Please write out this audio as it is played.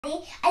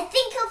I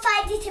think you'll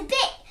find it a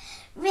bit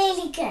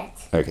really good.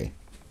 Okay.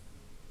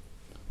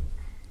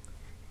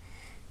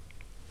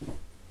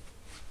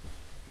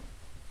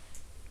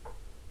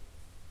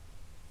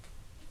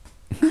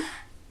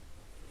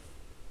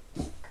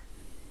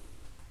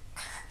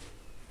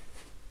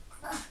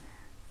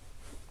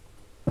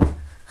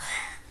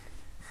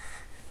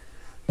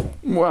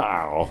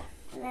 Wow.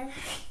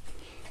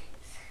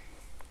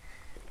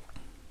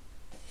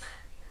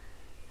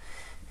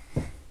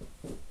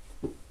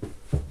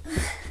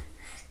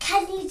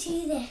 Can you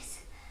do this?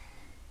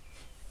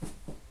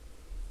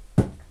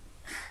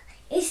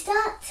 You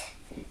start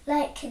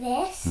like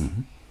this,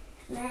 and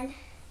then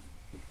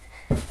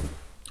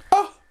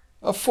Oh,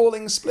 a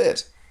falling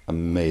split.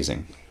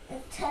 Amazing.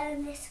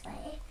 turn this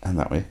way, And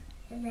that way.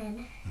 and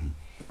then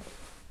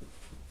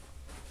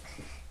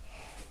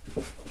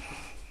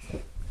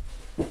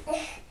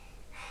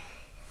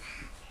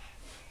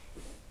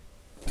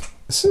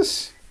This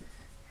is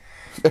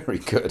very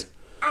good.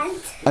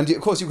 And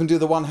of course you can do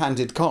the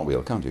one-handed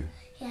cartwheel, can't you?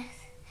 Yes.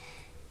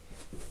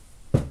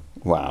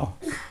 Wow.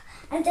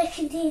 And I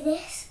can do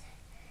this.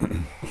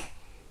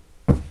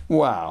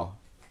 Wow.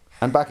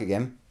 And back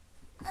again.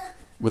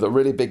 With a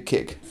really big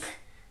kick.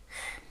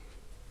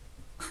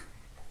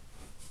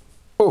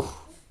 Oh.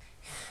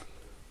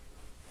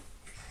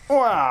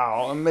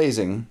 Wow,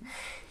 amazing.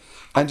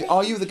 And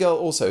are you the girl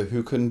also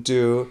who can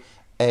do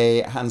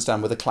a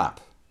handstand with a clap?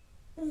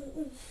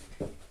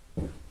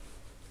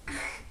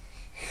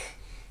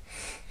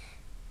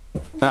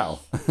 Now.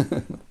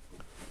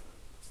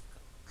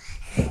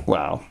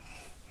 Wow.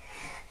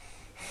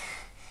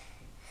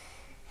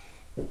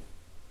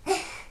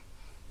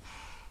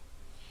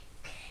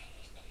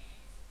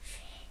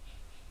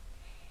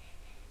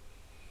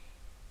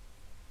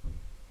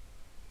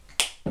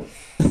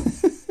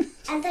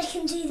 And I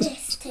can do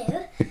this too.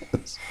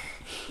 Yes.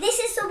 This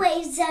is the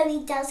way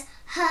Zoe does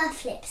her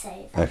flips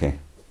over. Okay.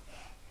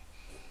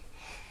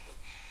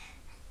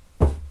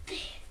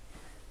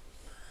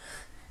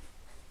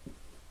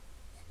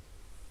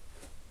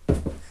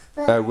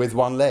 With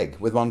one leg,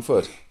 with one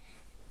foot.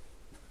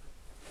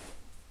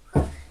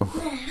 Oh,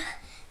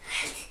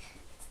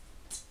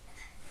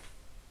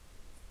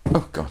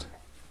 oh God.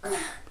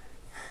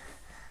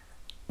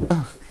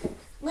 Oh.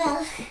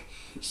 Well,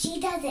 she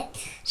does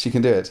it. She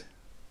can do it.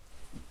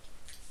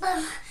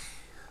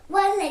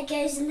 One leg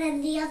goes and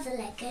then the other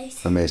leg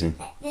goes. Amazing.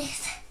 Like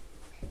this.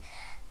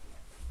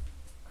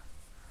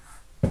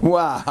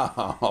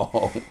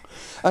 Wow.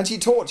 And she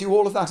taught you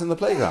all of that in the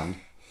playground?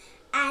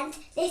 And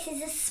this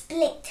is a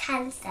split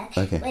handstand,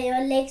 Okay. where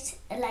your legs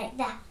are like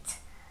that.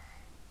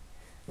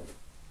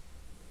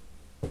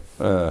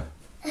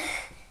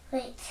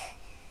 Wait.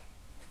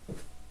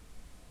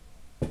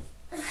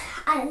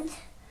 And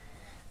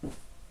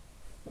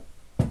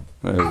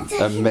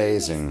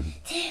amazing.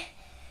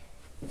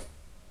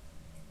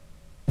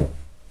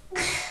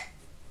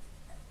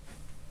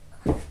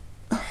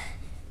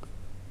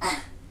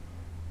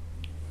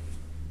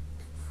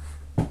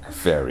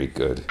 Very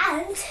good.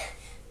 And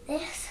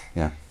this.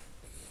 Yeah.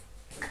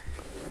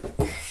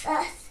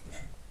 First.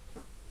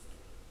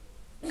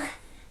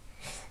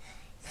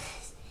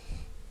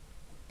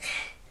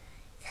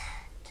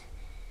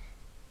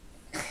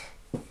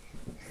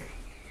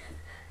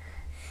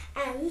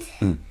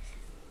 And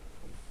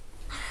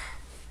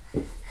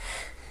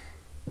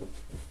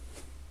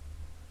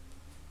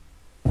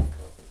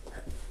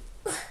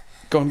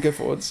Go on, go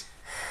forwards.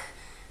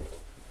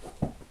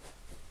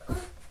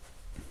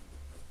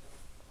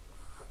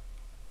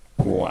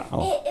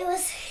 Wow. it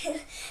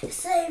was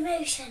slow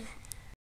motion.